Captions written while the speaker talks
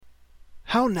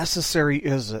How necessary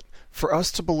is it for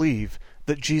us to believe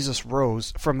that Jesus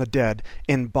rose from the dead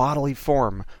in bodily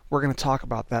form? We're going to talk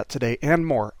about that today and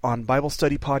more on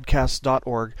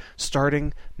BibleStudyPodcast.org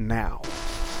starting now.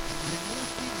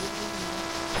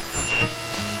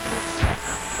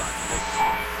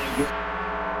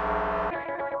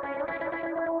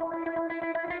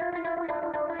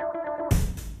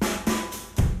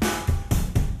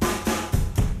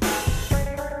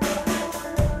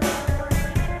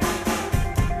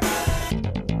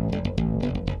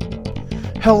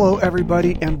 Hello,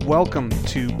 everybody, and welcome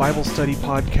to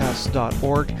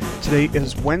BibleStudyPodcast.org. Today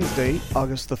is Wednesday,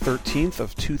 August the 13th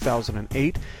of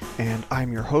 2008, and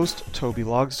I'm your host, Toby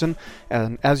Logsdon.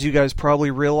 And as you guys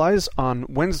probably realize, on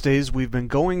Wednesdays we've been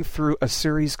going through a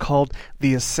series called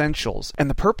The Essentials. And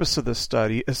the purpose of this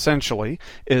study, essentially,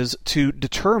 is to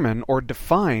determine or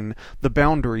define the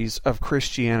boundaries of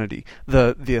Christianity,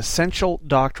 the essential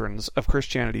doctrines of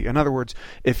Christianity. In other words,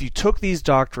 if you took these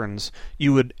doctrines,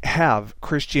 you would have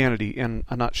Christianity in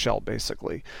a nutshell,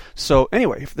 basically. So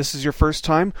anyway, if this is your first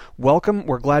time, welcome.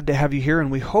 We're glad to have you here,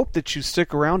 and we hope that you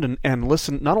stick around and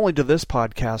listen not only to this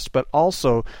podcast, but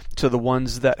also to the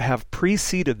ones that have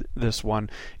preceded this one,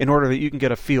 in order that you can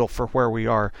get a feel for where we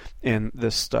are in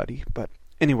this study. But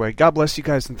anyway, God bless you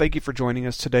guys, and thank you for joining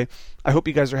us today. I hope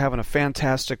you guys are having a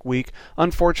fantastic week.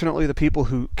 Unfortunately, the people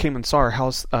who came and saw our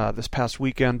house this past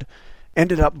weekend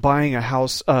ended up buying a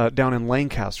house down in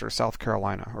Lancaster, South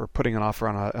Carolina, or putting an offer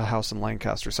on a house in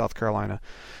Lancaster, South Carolina.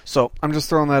 So I'm just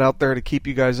throwing that out there to keep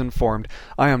you guys informed.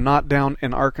 I am not down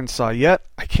in Arkansas yet.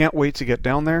 I can't wait to get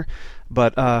down there,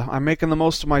 but I'm making the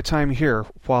most of my time here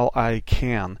while I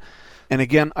can. And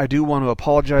again, I do want to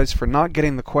apologize for not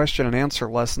getting the question and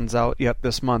answer lessons out yet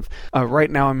this month.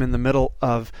 Right now I'm in the middle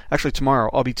of, actually tomorrow,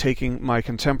 I'll be taking my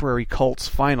Contemporary Cults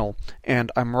final, and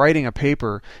I'm writing a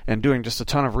paper and doing just a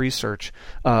ton of research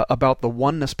about the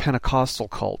Oneness Pentecostal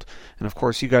cult. And of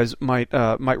course, you guys might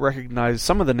recognize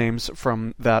some of the names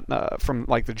from that, from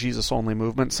like the Jesus Only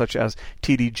movement, such as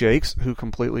T.D. Jakes, who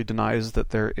completely denies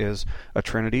that there is a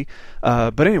Trinity.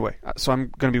 But anyway, so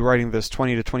I'm going to be writing this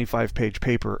 20 to 25 page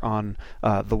paper on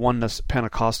the Oneness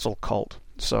Pentecostal cult.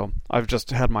 So I've just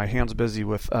had my hands busy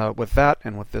with that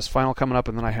and with this final coming up,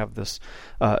 and then I have this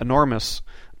enormous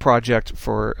project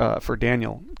for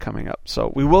Daniel coming up.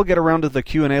 So we will get around to the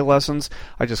Q&A lessons.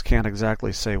 I just can't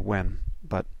exactly say when.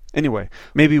 But anyway,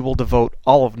 maybe we'll devote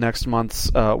all of next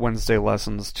month's Wednesday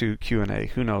lessons to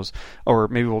Q&A. Who knows? Or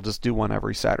maybe we'll just do one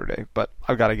every Saturday. But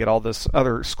I've got to get all this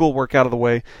other schoolwork out of the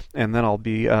way, and then I'll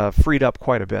be freed up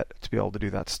quite a bit to be able to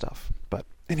do that stuff. But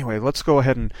anyway, let's go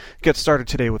ahead and get started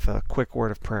today with a quick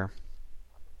word of prayer.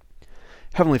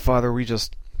 Heavenly Father, we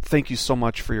just thank you so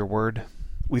much for your word.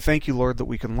 We thank you, Lord, that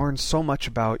we can learn so much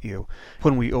about you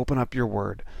when we open up your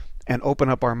word and open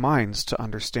up our minds to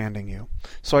understanding you.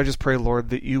 So I just pray, Lord,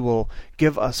 that you will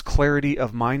give us clarity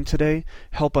of mind today,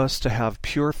 help us to have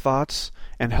pure thoughts,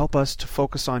 and help us to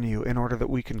focus on you in order that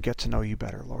we can get to know you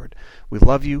better, Lord. We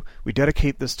love you. We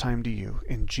dedicate this time to you.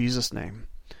 In Jesus' name,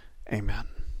 amen.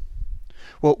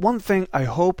 Well, one thing I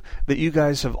hope that you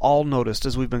guys have all noticed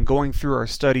as we've been going through our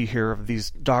study here of these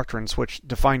doctrines which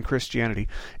define Christianity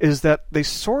is that they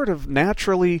sort of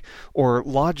naturally or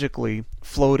logically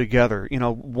flow together. You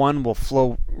know, one will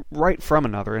flow right from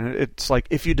another, and it's like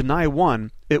if you deny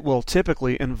one, it will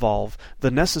typically involve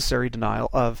the necessary denial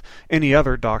of any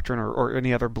other doctrine or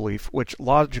any other belief which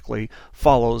logically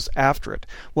follows after it.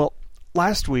 Well,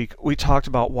 last week we talked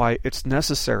about why it's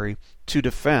necessary to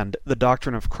defend the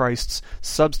doctrine of Christ's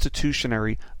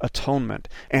substitutionary atonement.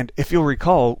 And if you'll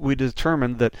recall, we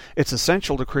determined that it's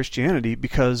essential to Christianity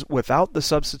because without the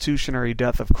substitutionary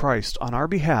death of Christ on our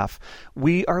behalf,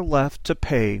 we are left to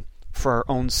pay for our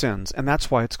own sins. And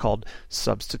that's why it's called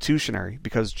substitutionary,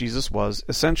 because Jesus was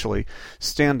essentially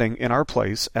standing in our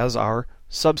place as our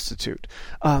substitute.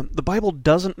 The Bible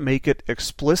doesn't make it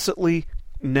explicitly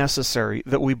necessary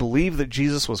that we believe that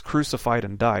Jesus was crucified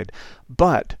and died,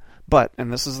 but,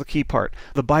 and this is the key part,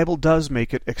 the Bible does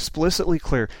make it explicitly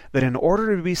clear that in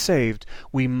order to be saved,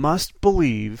 we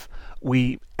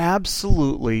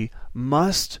absolutely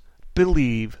must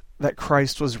believe that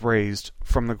Christ was raised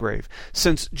from the grave.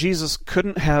 Since Jesus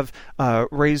couldn't have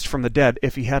raised from the dead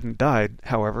if he hadn't died,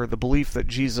 however, the belief that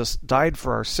Jesus died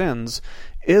for our sins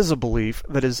is a belief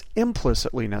that is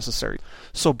implicitly necessary.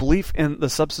 So belief in the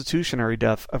substitutionary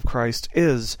death of Christ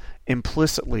is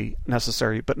implicitly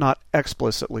necessary, but not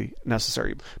explicitly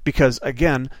necessary. Because,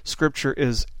 again, Scripture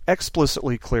is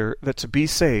explicitly clear that to be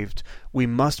saved, we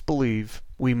must believe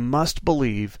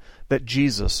that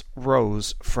Jesus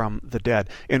rose from the dead.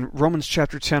 In Romans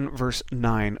chapter 10, verse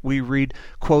 9, we read,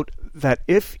 quote, that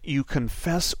if you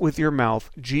confess with your mouth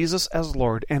Jesus as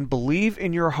Lord and believe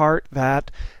in your heart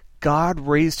that God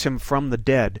raised him from the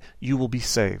dead, you will be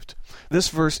saved. This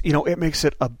verse, it makes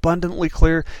it abundantly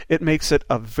clear. It makes it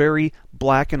a very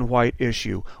black and white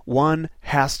issue. One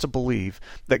has to believe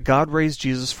that God raised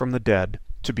Jesus from the dead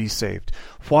to be saved.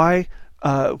 Why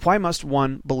must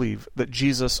one believe that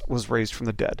Jesus was raised from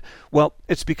the dead? Well,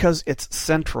 it's because it's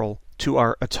central to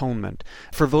our atonement.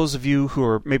 For those of you who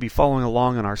are maybe following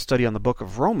along in our study on the book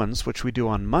of Romans, which we do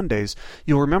on Mondays,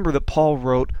 you'll remember that Paul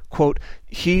wrote, quote,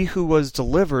 "He who was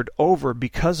delivered over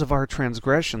because of our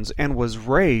transgressions and was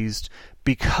raised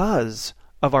because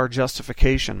of our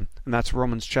justification." And that's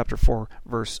Romans chapter 4,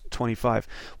 verse 25.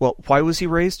 Well, why was he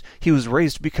raised? He was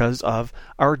raised because of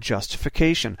our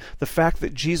justification. The fact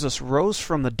that Jesus rose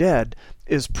from the dead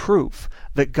is proof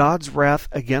that God's wrath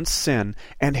against sin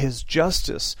and his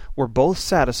justice were both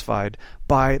satisfied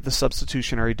by the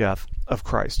substitutionary death of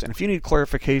Christ. And if you need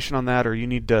clarification on that, or you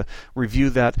need to review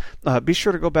that, be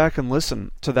sure to go back and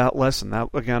listen to that lesson. That,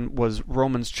 again, was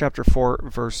Romans chapter 4,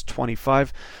 verse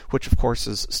 25, which, of course,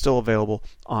 is still available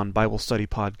on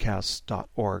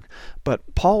BibleStudyPodcasts.org.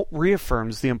 But Paul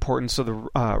reaffirms the importance of the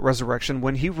resurrection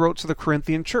when he wrote to the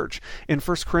Corinthian church in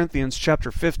 1 Corinthians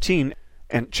chapter 15.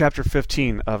 And chapter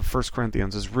 15 of 1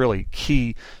 Corinthians is really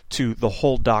key to the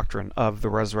whole doctrine of the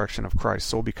resurrection of Christ.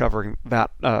 So we'll be covering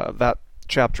that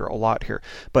chapter a lot here.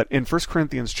 But in 1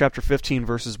 Corinthians chapter 15,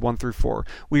 verses 1 through 4,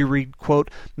 we read, quote,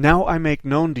 "Now I make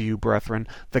known to you, brethren,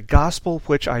 the gospel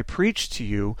which I preached to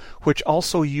you, which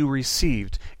also you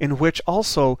received, in which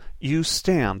also you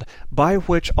stand, by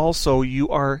which also you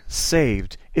are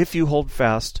saved, if you hold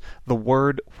fast the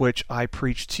word which I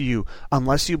preached to you,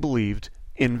 unless you believed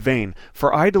in vain.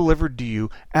 For I delivered to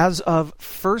you as of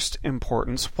first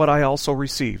importance what I also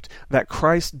received, that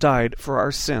Christ died for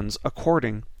our sins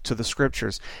according to the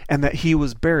Scriptures, and that he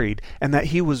was buried, and that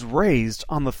he was raised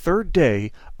on the third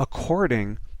day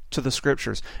according to the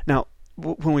Scriptures." Now,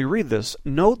 when we read this,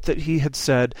 note that he had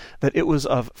said that it was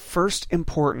of first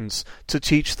importance to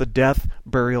teach the death,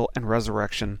 burial, and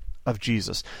resurrection of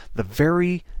Jesus. The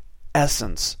very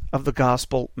essence of the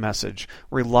gospel message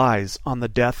relies on the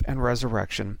death and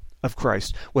resurrection of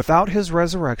Christ. Without his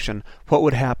resurrection, what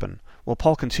would happen? Well,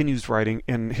 Paul continues writing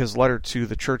in his letter to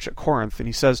the church at Corinth, and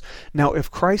he says, "Now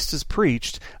if Christ is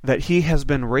preached that he has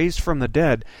been raised from the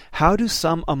dead, how do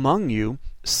some among you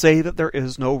say that there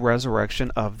is no resurrection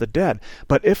of the dead?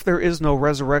 But if there is no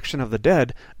resurrection of the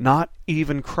dead, not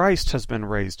even Christ has been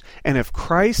raised. And if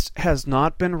Christ has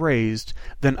not been raised,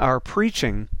 then our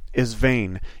preaching is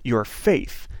vain. Your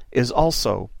faith is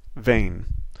also vain."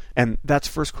 And that's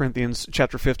 1 Corinthians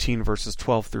chapter 15, verses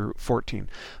 12 through 14.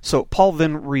 So Paul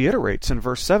then reiterates in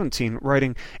verse 17,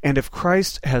 writing, "And if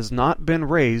Christ has not been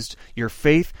raised, your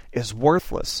faith is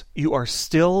worthless. You are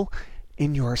still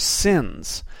in your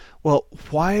sins." Well,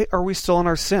 why are we still in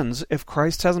our sins if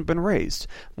Christ hasn't been raised?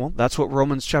 Well, that's what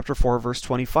Romans chapter 4, verse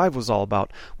 25 was all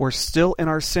about. We're still in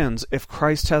our sins if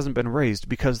Christ hasn't been raised,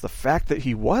 because the fact that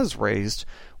he was raised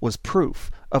was proof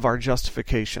of our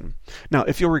justification. Now,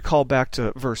 if you'll recall back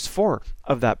to verse 4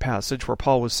 of that passage where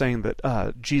Paul was saying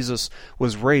that Jesus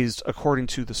was raised according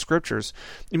to the Scriptures,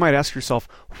 you might ask yourself,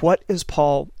 what is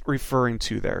Paul referring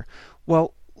to there?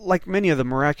 Well, like many of the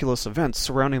miraculous events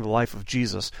surrounding the life of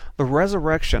Jesus, the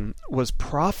resurrection was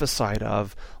prophesied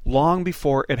of long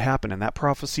before it happened, and that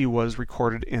prophecy was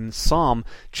recorded in Psalm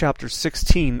chapter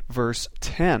 16, verse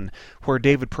 10, where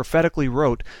David prophetically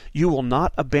wrote, "You will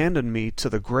not abandon me to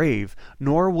the grave,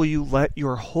 nor will you let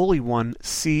your Holy One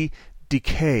see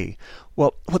decay."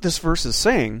 Well, what this verse is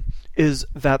saying is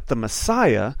that the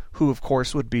Messiah, who of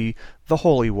course would be the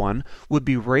Holy One, would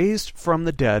be raised from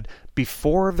the dead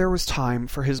before there was time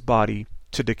for his body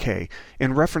to decay.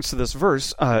 In reference to this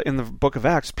verse, in the book of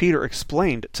Acts, Peter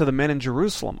explained to the men in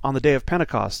Jerusalem on the day of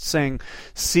Pentecost, saying,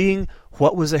 "Seeing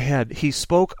what was ahead, he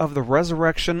spoke of the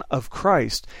resurrection of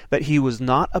Christ, that he was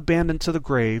not abandoned to the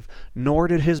grave, nor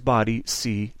did his body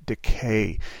see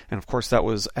decay." And of course that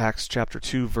was Acts chapter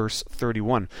 2, verse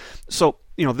 31. So,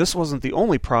 this wasn't the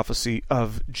only prophecy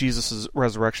of Jesus'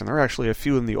 resurrection. There are actually a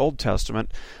few in the Old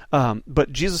Testament.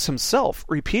 But Jesus himself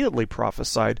repeatedly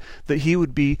prophesied that he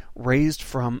would be raised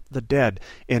from the dead.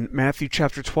 In Matthew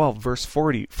chapter 12, verse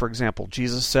 40, for example,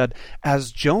 Jesus said,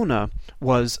 "As Jonah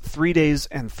was 3 days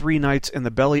and 3 nights in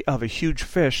the belly of a huge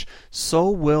fish, so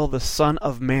will the Son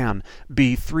of Man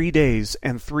be 3 days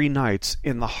and 3 nights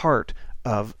in the heart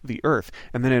of the earth."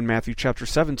 And then in Matthew chapter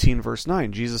 17, verse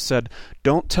 9, Jesus said,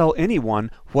 "Don't tell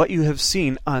anyone what you have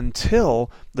seen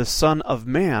until the Son of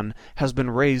Man has been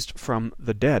raised from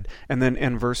the dead. And then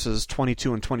in verses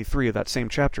 22 and 23 of that same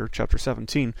chapter, chapter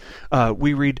 17,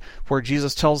 we read where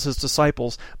Jesus tells his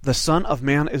disciples, the Son of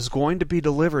Man is going to be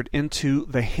delivered into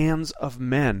the hands of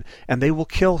men, and they will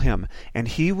kill him, and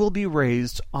he will be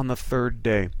raised on the third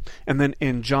day. And then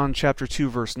in John chapter 2,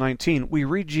 verse 19, we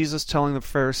read Jesus telling the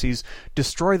Pharisees,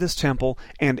 destroy this temple,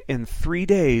 and in 3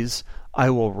 days I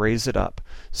will raise it up.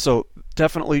 So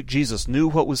definitely Jesus knew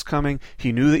what was coming.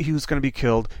 He knew that he was going to be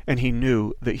killed, and he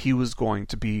knew that he was going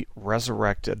to be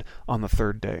resurrected on the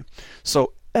third day.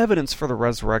 So evidence for the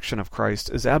resurrection of Christ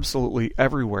is absolutely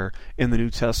everywhere in the New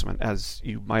Testament, as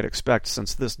you might expect,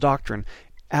 since this doctrine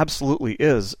absolutely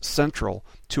is central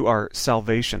to our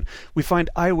salvation. We find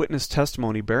eyewitness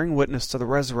testimony bearing witness to the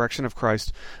resurrection of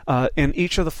Christ in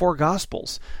each of the 4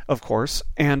 Gospels, of course,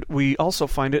 and we also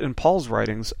find it in Paul's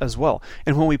writings as well.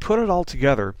 And when we put it all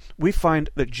together, we find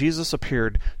that Jesus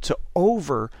appeared to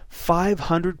over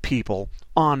 500 people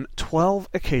on 12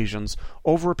 occasions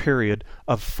over a period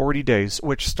of 40 days,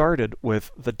 which started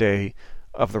with the day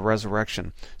of the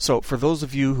resurrection. So for those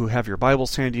of you who have your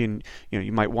Bibles handy, and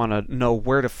you might want to know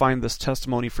where to find this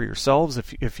testimony for yourselves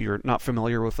if you're not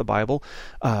familiar with the Bible,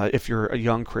 if you're a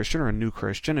young Christian or a new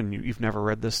Christian and you've never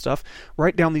read this stuff,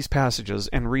 write down these passages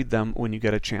and read them when you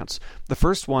get a chance. The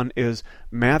first one is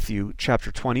Matthew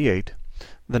chapter 28.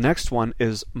 The next one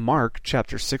is Mark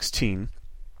chapter 16,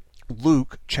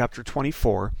 Luke chapter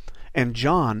 24, and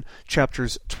John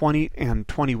chapters 20 and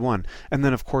 21. And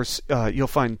then, of course, you'll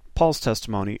find Paul's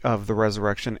testimony of the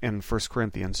resurrection in 1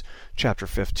 Corinthians chapter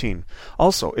 15.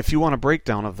 Also, if you want a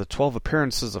breakdown of the 12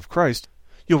 appearances of Christ,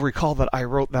 you'll recall that I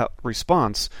wrote that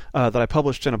response that I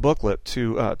published in a booklet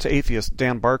to atheist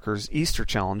Dan Barker's Easter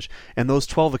Challenge, and those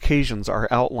 12 occasions are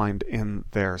outlined in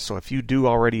there. So if you do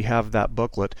already have that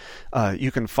booklet,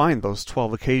 you can find those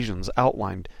 12 occasions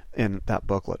outlined in that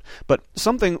booklet. But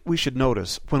something we should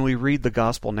notice when we read the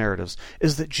gospel narratives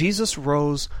is that Jesus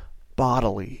rose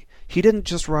bodily. He didn't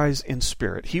just rise in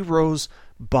spirit. He rose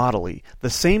bodily. The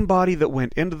same body that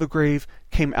went into the grave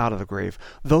came out of the grave.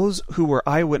 Those who were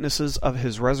eyewitnesses of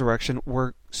his resurrection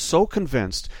were so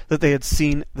convinced that they had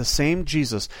seen the same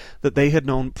Jesus that they had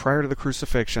known prior to the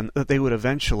crucifixion that they would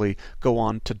eventually go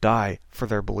on to die for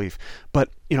their belief. But,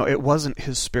 it wasn't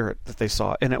his spirit that they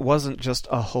saw, and it wasn't just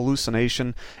a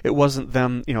hallucination. It wasn't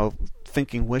them,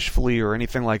 thinking wishfully or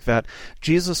anything like that.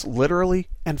 Jesus literally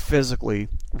and physically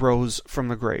rose from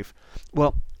the grave.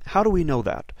 Well, how do we know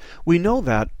that? We know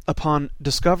that upon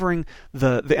discovering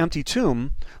the empty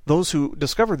tomb, those who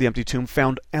discovered the empty tomb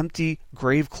found empty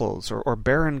grave clothes or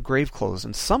barren grave clothes,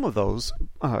 and some of those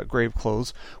grave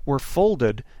clothes were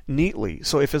folded neatly.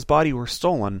 So if his body were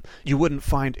stolen, you wouldn't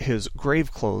find his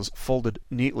grave clothes folded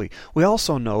neatly. We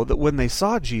also know that when they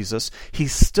saw Jesus, he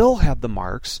still had the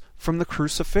marks from the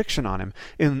crucifixion on him.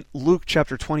 In Luke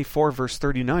chapter 24, verse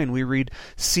 39, we read,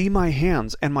 "See my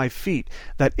hands and my feet,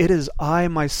 that it is I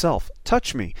myself.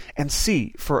 Touch me, and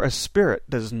see, for a spirit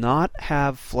does not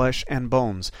have flesh and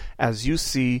bones, as you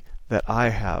see that I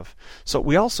have." So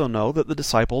we also know that the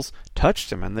disciples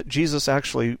touched him, and that Jesus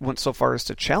actually went so far as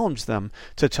to challenge them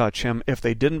to touch him if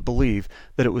they didn't believe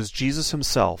that it was Jesus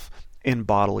himself in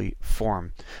bodily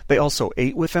form. They also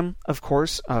ate with him, of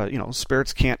course.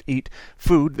 Spirits can't eat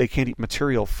food. They can't eat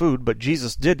material food, but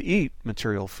Jesus did eat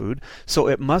material food, so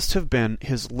it must have been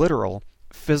his literal,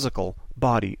 physical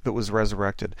body that was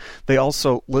resurrected. They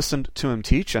also listened to him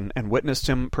teach and witnessed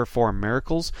him perform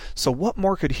miracles, so what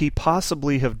more could he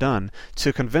possibly have done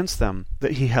to convince them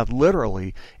that he had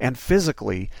literally and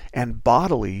physically and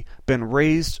bodily been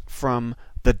raised from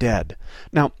the dead?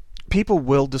 Now, people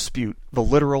will dispute the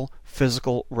literal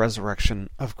physical resurrection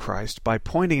of Christ by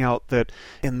pointing out that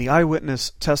in the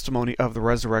eyewitness testimony of the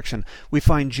resurrection, we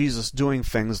find Jesus doing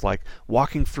things like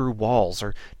walking through walls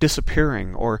or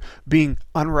disappearing or being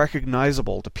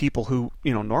unrecognizable to people who,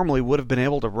 normally would have been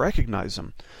able to recognize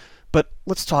him. But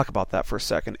let's talk about that for a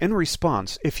second. In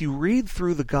response, if you read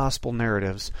through the gospel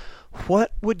narratives,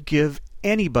 what would give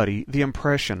anybody the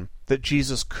impression that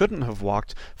Jesus couldn't have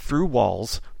walked through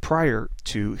walls prior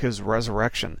to his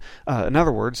resurrection? In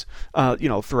other words,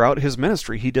 throughout his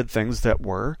ministry, he did things that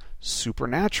were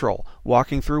supernatural.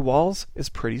 Walking through walls is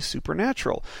pretty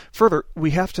supernatural. Further,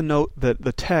 we have to note that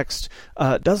the text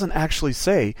doesn't actually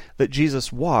say that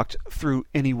Jesus walked through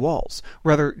any walls.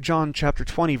 Rather, John chapter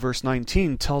 20, verse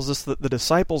 19 tells us that the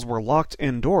disciples were locked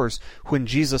indoors when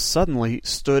Jesus suddenly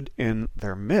stood in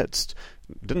their midst.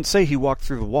 Didn't say he walked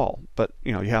through the wall, but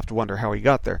you have to wonder how he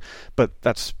got there. But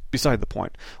that's beside the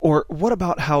point. Or what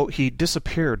about how he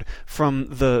disappeared from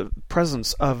the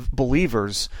presence of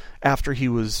believers after he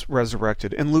was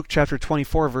resurrected? In Luke chapter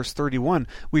 24, verse 31,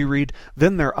 we read,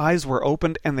 "Then their eyes were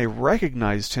opened, and they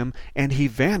recognized him, and he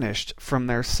vanished from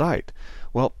their sight."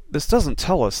 Well, this doesn't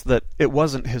tell us that it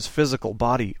wasn't his physical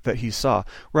body that he saw.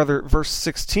 Rather, verse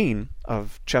 16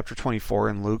 of chapter 24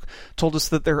 in Luke told us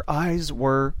that their eyes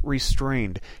were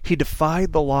restrained. He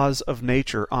defied the laws of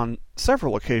nature on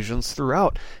several occasions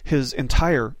throughout his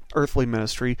entire earthly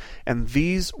ministry, and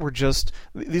these were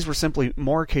simply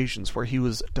more occasions where he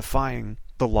was defying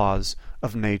the laws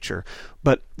of nature.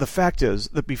 But the fact is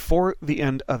that before the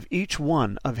end of each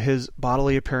one of his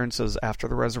bodily appearances after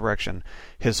the resurrection,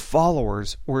 his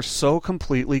followers were so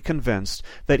completely convinced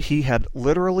that he had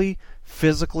literally,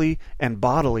 physically, and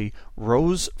bodily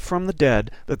rose from the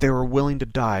dead that they were willing to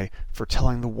die for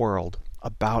telling the world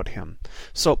about him.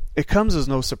 So it comes as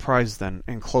no surprise then,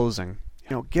 in closing,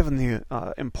 given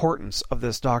the importance of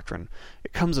this doctrine,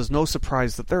 it comes as no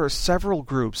surprise that there are several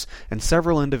groups and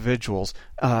several individuals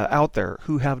out there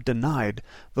who have denied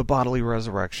the bodily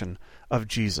resurrection of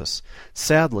Jesus.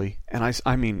 Sadly, and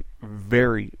I mean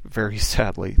very, very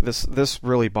sadly, this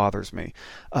really bothers me.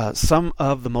 Some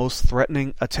of the most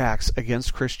threatening attacks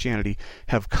against Christianity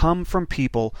have come from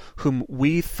people whom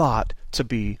we thought to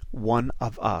be one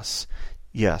of us.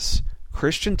 Yes,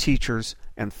 Christian teachers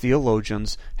and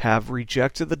theologians have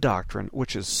rejected the doctrine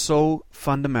which is so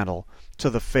fundamental to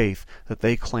the faith that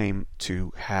they claim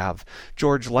to have.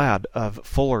 George Ladd of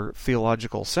Fuller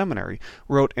Theological Seminary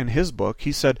wrote in his book,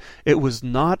 he said, "It was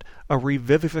not a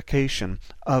revivification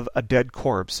of a dead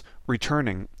corpse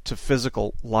returning to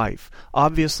physical life.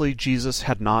 Obviously, Jesus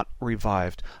had not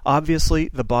revived. Obviously,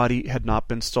 the body had not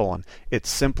been stolen. It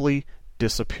simply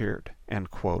disappeared." End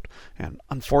quote. And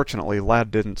unfortunately,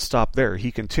 Ladd didn't stop there.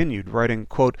 He continued, writing,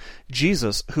 quote,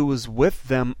 "Jesus, who was with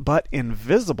them but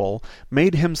invisible,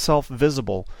 made himself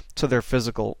visible to their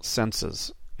physical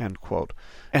senses." End quote.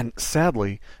 And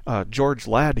sadly, George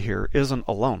Ladd here isn't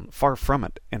alone. Far from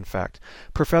it, in fact.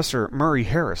 Professor Murray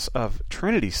Harris of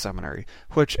Trinity Seminary,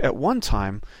 which at one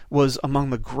time was among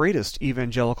the greatest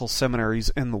evangelical seminaries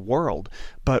in the world,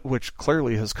 but which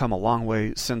clearly has come a long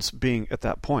way since being at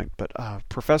that point. But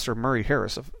Professor Murray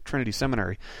Harris of Trinity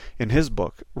Seminary, in his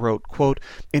book, wrote, quote,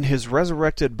 "In his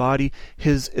resurrected body,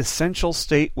 his essential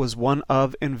state was one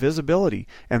of invisibility,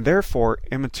 and therefore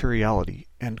immateriality."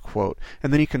 End quote.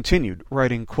 And then he continued,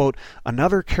 writing, quote,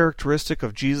 "Another characteristic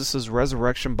of Jesus'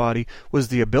 resurrection body was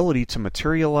the ability to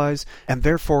materialize and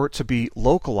therefore to be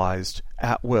localized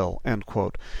at will." End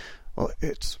quote. Well,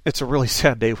 it's a really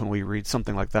sad day when we read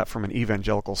something like that from an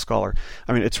evangelical scholar.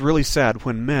 I mean, it's really sad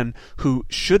when men who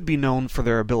should be known for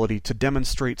their ability to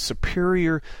demonstrate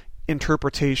superior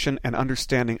interpretation and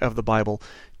understanding of the Bible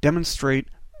demonstrate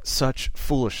such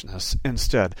foolishness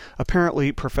instead.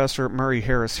 Apparently, Professor Murray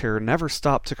Harris here never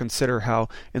stopped to consider how,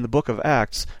 in the book of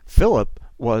Acts, Philip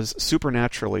was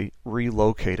supernaturally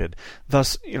relocated.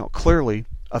 Thus, clearly,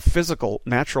 a physical,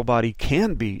 natural body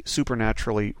can be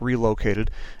supernaturally relocated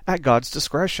at God's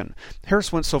discretion.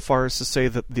 Harris went so far as to say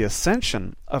that the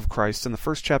ascension of Christ in the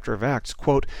first chapter of Acts,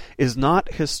 quote, "is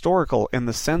not historical in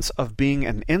the sense of being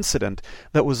an incident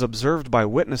that was observed by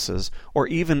witnesses, or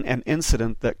even an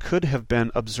incident that could have been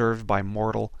observed by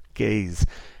mortal gaze."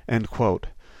 End quote.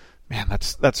 Man,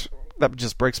 that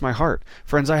just breaks my heart.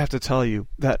 Friends, I have to tell you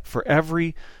that for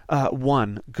every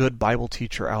one good Bible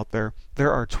teacher out there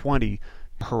are 20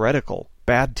 heretical,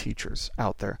 bad teachers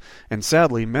out there. And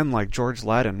sadly, men like George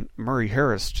Ladd and Murray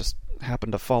Harris just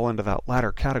happen to fall into that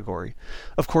latter category.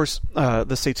 Of course,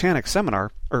 the Satanic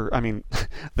Seminar,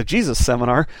 the Jesus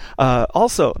Seminar,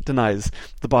 also denies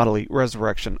the bodily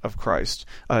resurrection of Christ.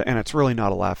 And it's really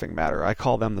not a laughing matter. I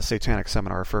call them the Satanic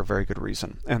Seminar for a very good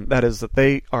reason. And that is that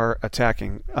they are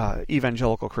attacking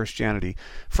evangelical Christianity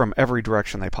from every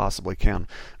direction they possibly can.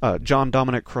 John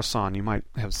Dominic Crossan, you might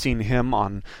have seen him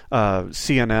on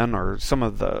CNN or some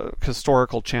of the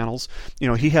historical channels.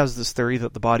 He has this theory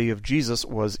that the body of Jesus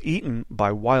was eaten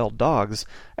by wild dogs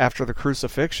after the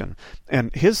crucifixion. And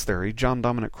his theory, John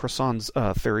Dominic Crossan's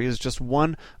theory, is just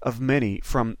one of many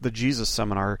from the Jesus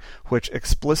Seminar, which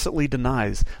explicitly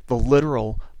denies the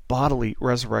literal bodily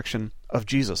resurrection of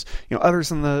Jesus.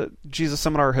 Others in the Jesus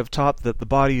Seminar have taught that the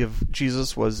body of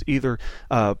Jesus was either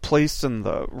placed in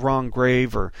the wrong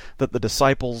grave, or that the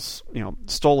disciples,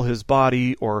 stole his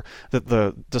body, or that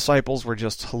the disciples were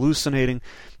just hallucinating.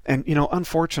 And,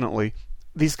 unfortunately,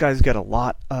 these guys get a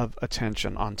lot of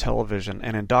attention on television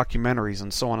and in documentaries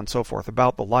and so on and so forth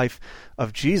about the life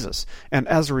of Jesus. And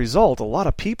as a result, a lot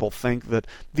of people think that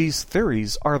these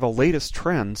theories are the latest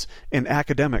trends in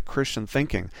academic Christian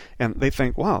thinking. And they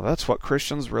think, wow, that's what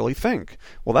Christians really think.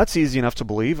 Well, that's easy enough to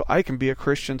believe. I can be a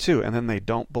Christian too. And then they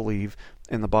don't believe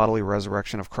in the bodily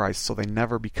resurrection of Christ, so they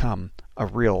never become a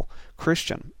real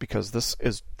Christian, because this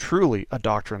is truly a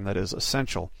doctrine that is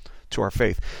essential to our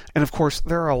faith. And of course,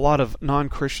 there are a lot of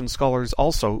non-Christian scholars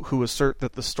also who assert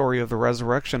that the story of the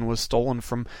resurrection was stolen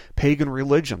from pagan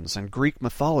religions and Greek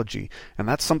mythology, and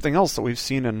that's something else that we've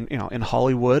seen in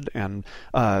Hollywood and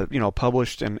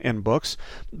published in books.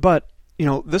 But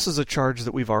this is a charge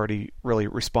that we've already really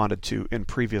responded to in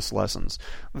previous lessons.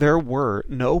 There were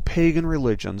no pagan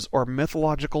religions or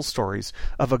mythological stories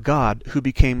of a God who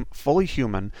became fully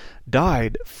human,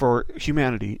 died for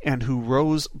humanity, and who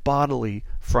rose bodily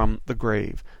from the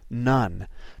grave. None.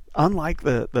 Unlike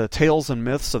the tales and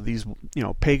myths of these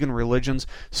pagan religions,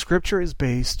 Scripture is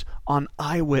based on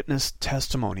eyewitness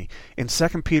testimony. In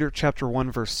 2 Peter chapter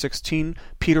 1 verse 16,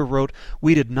 Peter wrote,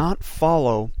 "We did not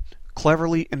follow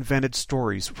cleverly invented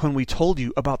stories when we told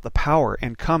you about the power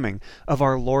and coming of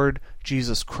our Lord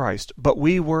Jesus Christ, but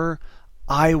we were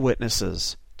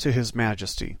eyewitnesses to His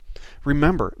majesty."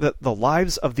 Remember that the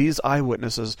lives of these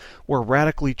eyewitnesses were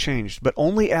radically changed, but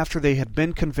only after they had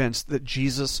been convinced that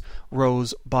Jesus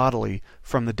rose bodily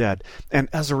from the dead. And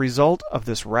as a result of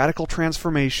this radical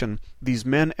transformation, these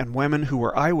men and women who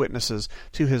were eyewitnesses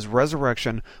to His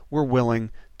resurrection were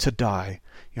willing to die.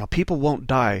 People won't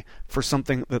die for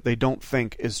something that they don't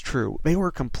think is true. They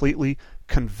were completely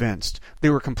convinced. They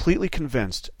were completely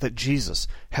convinced that Jesus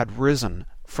had risen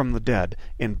from the dead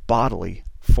in bodily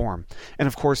form. And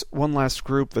of course, one last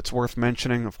group that's worth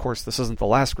mentioning, of course this isn't the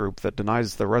last group that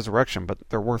denies the resurrection, but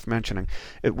they're worth mentioning,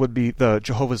 it would be the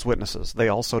Jehovah's Witnesses. They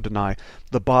also deny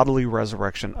the bodily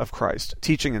resurrection of Christ,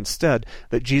 teaching instead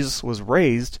that Jesus was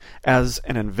raised as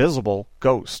an invisible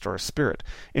ghost or a spirit.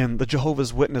 In the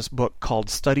Jehovah's Witness book called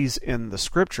Studies in the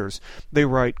Scriptures, they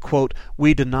write, quote,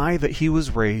 "We deny that He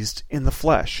was raised in the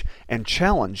flesh and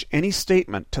challenge any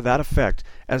statement to that effect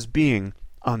as being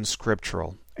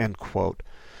unscriptural," end quote.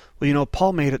 Well,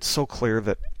 Paul made it so clear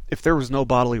that if there was no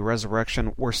bodily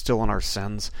resurrection, we're still in our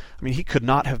sins. I mean, he could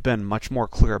not have been much more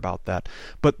clear about that.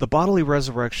 But the bodily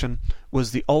resurrection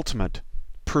was the ultimate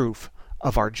proof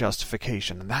of our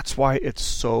justification, and that's why it's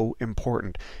so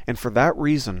important. And for that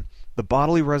reason, the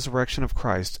bodily resurrection of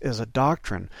Christ is a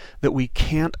doctrine that we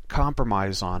can't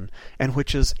compromise on and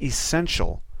which is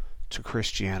essential to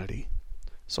Christianity.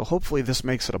 So hopefully this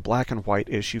makes it a black and white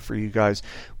issue for you guys.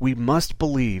 We must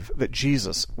believe that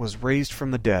Jesus was raised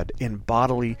from the dead in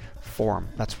bodily form.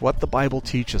 That's what the Bible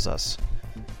teaches us.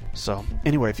 So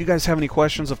anyway, if you guys have any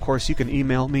questions, of course, you can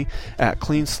email me at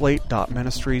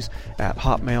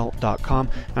cleanslate.ministries@hotmail.com.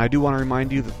 And I do want to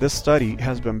remind you that this study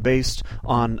has been based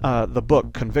on the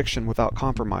book Conviction Without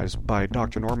Compromise by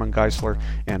Dr. Norman Geisler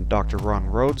and Dr. Ron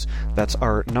Rhodes. That's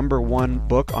our #1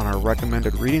 book on our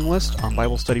recommended reading list on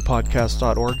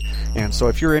BibleStudyPodcast.org. And so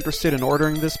if you're interested in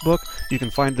ordering this book, you can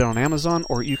find it on Amazon,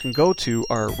 or you can go to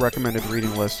our recommended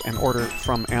reading list and order it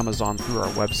from Amazon through our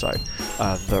website.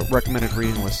 The recommended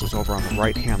reading list is over on the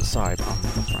right-hand side on the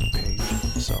front page.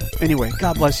 So anyway,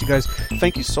 God bless you guys.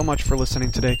 Thank you so much for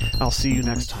listening today. I'll see you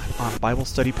next time on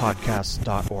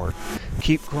BibleStudyPodcast.org.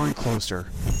 Keep growing closer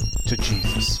to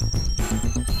Jesus.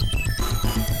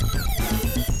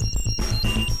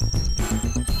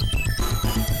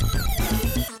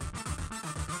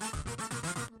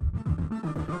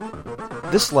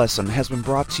 This lesson has been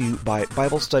brought to you by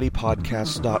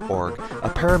BibleStudyPodcast.org, a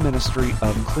paraministry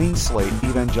of Clean Slate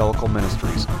Evangelical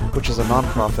Ministries, which is a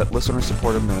nonprofit,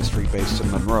 listener-supported ministry based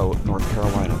in Monroe, North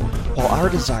Carolina. While our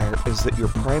desire is that your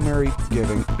primary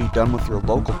giving be done with your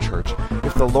local church,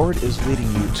 if the Lord is leading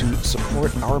you to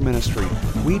support our ministry,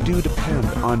 we do depend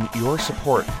on your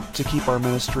support to keep our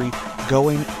ministry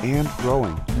going and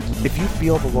growing. If you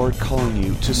feel the Lord calling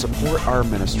you to support our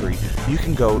ministry, you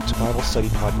can go to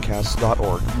BibleStudyPodcast.org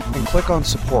and click on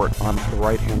Support on the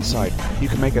right-hand side. You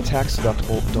can make a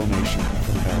tax-deductible donation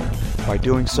from there. By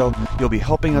doing so, you'll be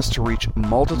helping us to reach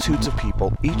multitudes of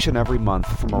people each and every month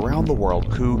from around the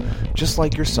world who, just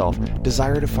like yourself,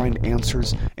 desire to find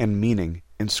answers and meaning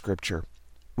in Scripture.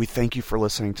 We thank you for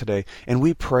listening today, and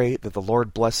we pray that the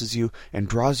Lord blesses you and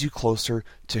draws you closer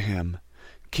to Him.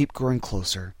 Keep growing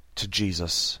closer to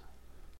Jesus.